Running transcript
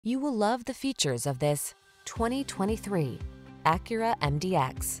You will love the features of this 2023 Acura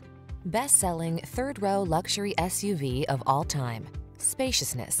MDX. Best-selling third-row luxury SUV of all time.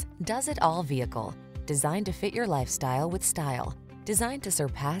 Spaciousness, does-it-all vehicle. Designed to fit your lifestyle with style. Designed to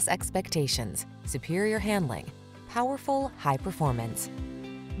surpass expectations. Superior handling. Powerful, high performance.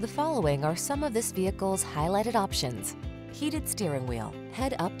 The following are some of this vehicle's highlighted options: heated steering wheel,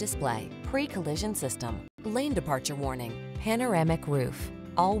 head-up display, pre-collision system, lane departure warning, panoramic roof,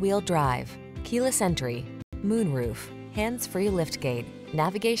 all-wheel drive, keyless entry, moonroof, hands-free liftgate,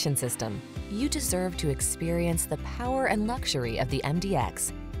 navigation system. You deserve to experience the power and luxury of the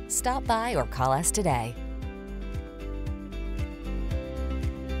MDX. Stop by or call us today.